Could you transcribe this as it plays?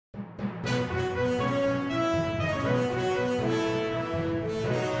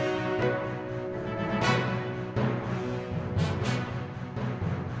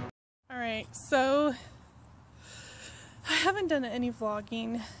So, I haven't done any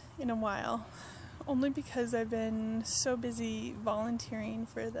vlogging in a while, only because I've been so busy volunteering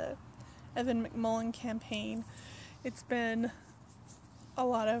for the Evan McMullin campaign. It's been a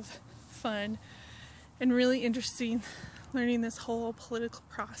lot of fun and really interesting learning this whole political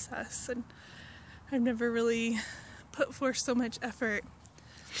process, and I've never really put forth so much effort.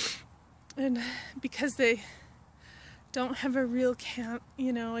 And because they don't have a real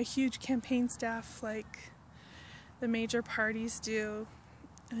a huge campaign staff like the major parties do,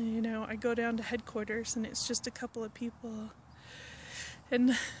 I go down to headquarters and it's just a couple of people,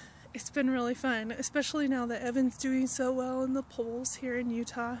 and it's been really fun, especially now that Evan's doing so well in the polls here in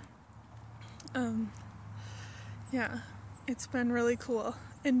Utah. Yeah, it's been really cool,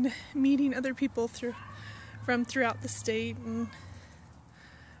 and meeting other people from throughout the state, and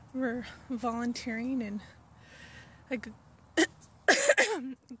we're volunteering, and I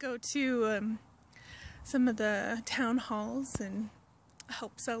go to some of the town halls and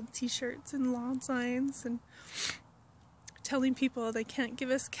help sell t-shirts and lawn signs, and telling people they can't give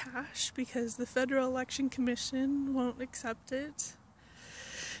us cash because the Federal Election Commission won't accept it.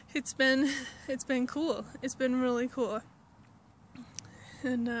 It's been cool. It's been really cool,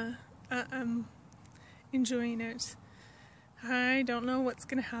 and I'm enjoying it. I don't know what's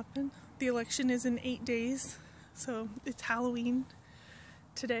gonna happen. The election is in 8 days, so it's Halloween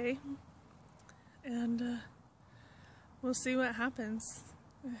today, and we'll see what happens.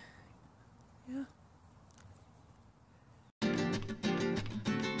 Yeah.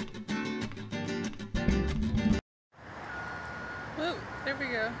 Whoa, there we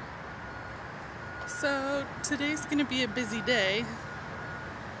go. So today's gonna be a busy day.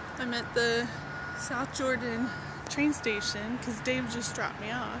 I'm at the South Jordan train station because Dave just dropped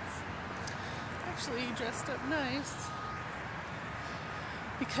me off. Actually dressed up nice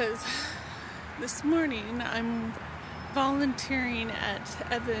because this morning I'm volunteering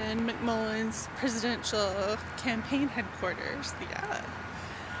at Evan McMullin's presidential campaign headquarters. Yeah.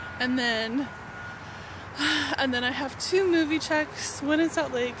 And then I have 2 movie checks, one in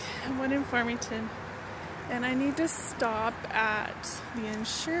Salt Lake and one in Farmington, and I need to stop at the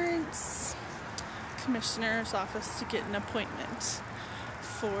insurance commissioner's office to get an appointment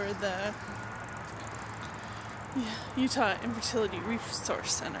for the Utah Infertility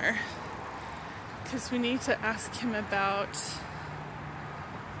Resource Center, because we need to ask him about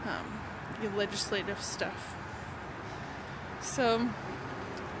legislative stuff. So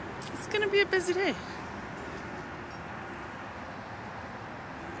it's gonna be a busy day.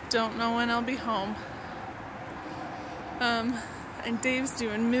 Don't know when I'll be home. And Dave's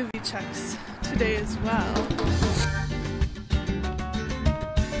doing movie checks today as well.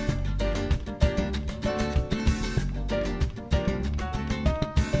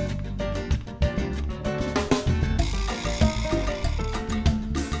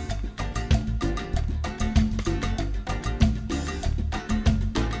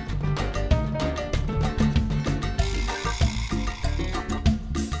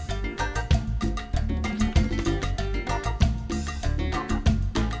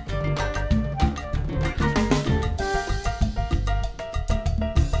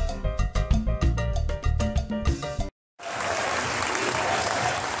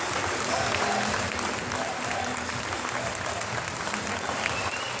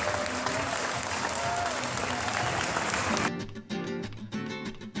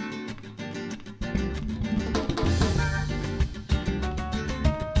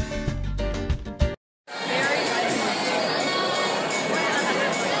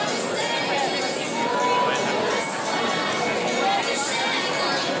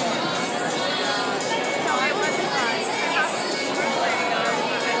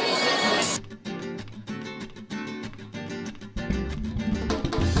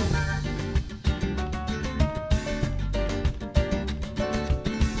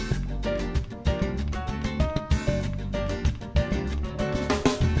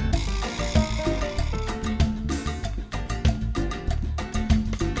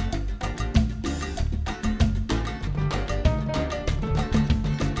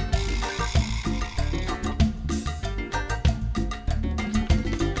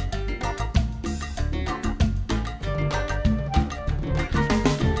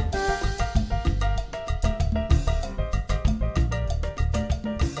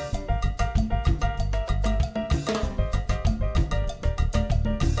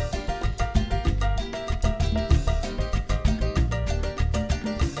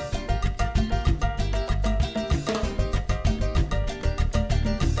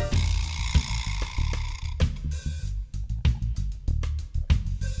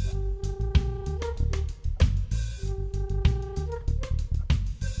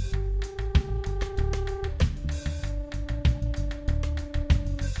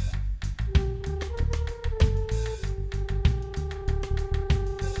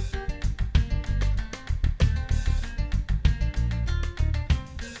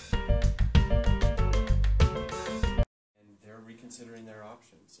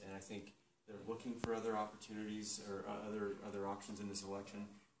 options, and I think they're looking for other opportunities or other options in this election.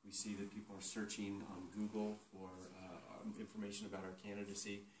 We see that people are searching on Google for information about our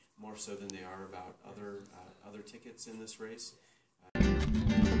candidacy more so than they are about other tickets in this race.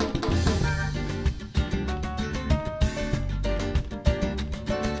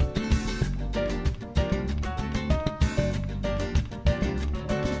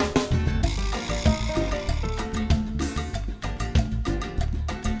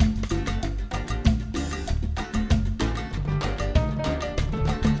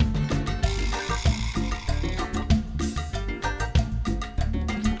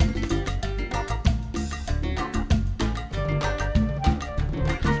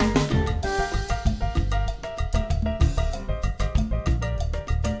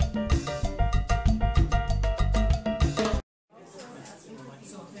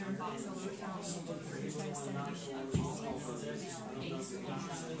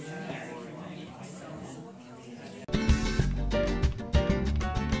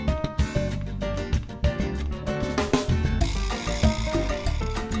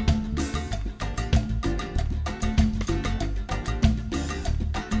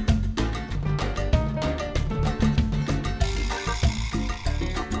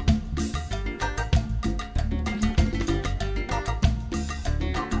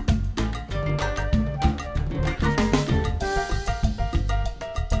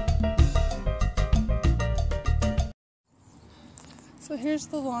 So here's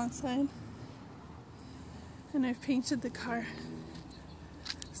the lawn sign, and I've painted the car.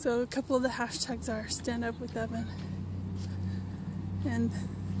 So a couple of the hashtags are Stand Up with Evan, and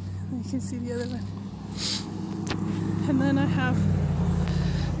you can see the other one. And then I have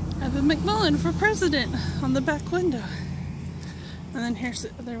Evan McMullin for president on the back window. And then here's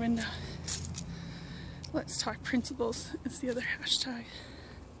the other window. Let's talk principles. It's the other hashtag.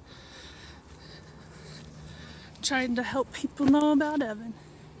 Trying to help people know about Evan.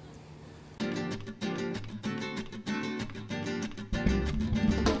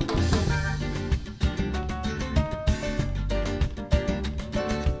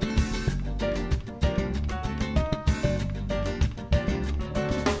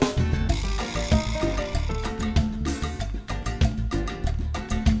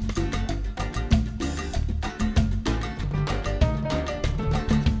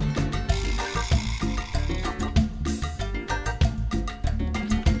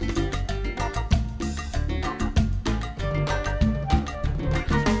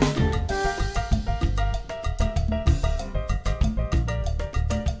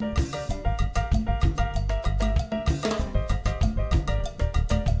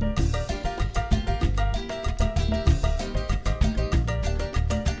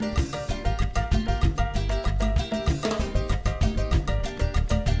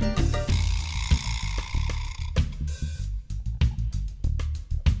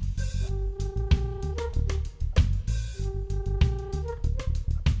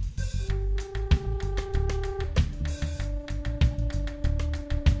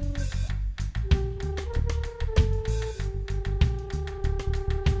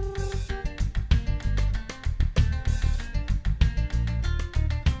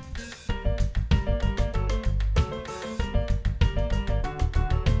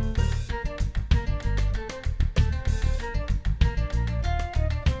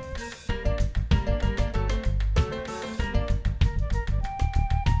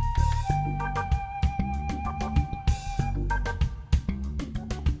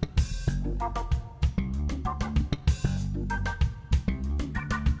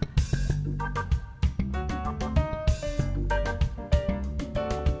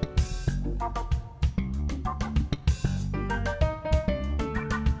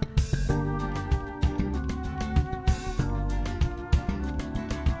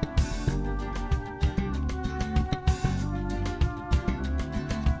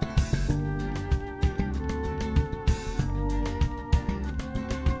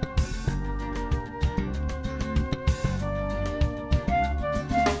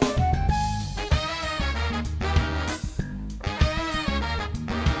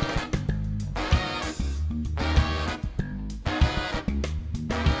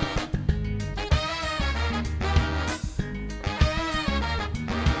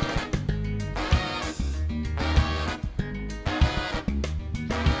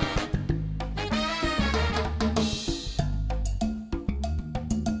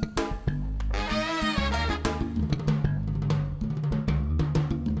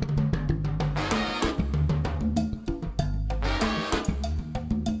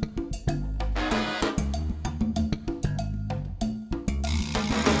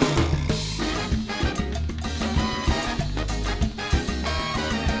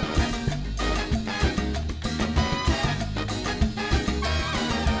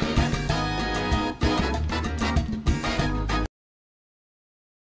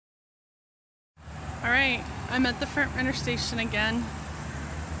 I'm at the front runner station again,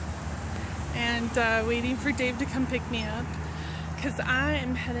 and waiting for Dave to come pick me up, because I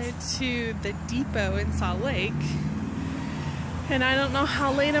am headed to the depot in Salt Lake, and I don't know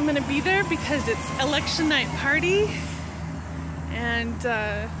how late I'm going to be there because it's election night party, and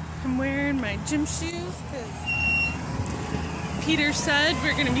I'm wearing my gym shoes because Peter said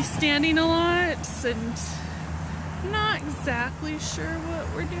we're going to be standing a lot, and I'm not exactly sure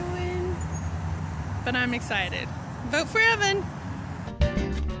what we're doing, but I'm excited. Vote for Evan!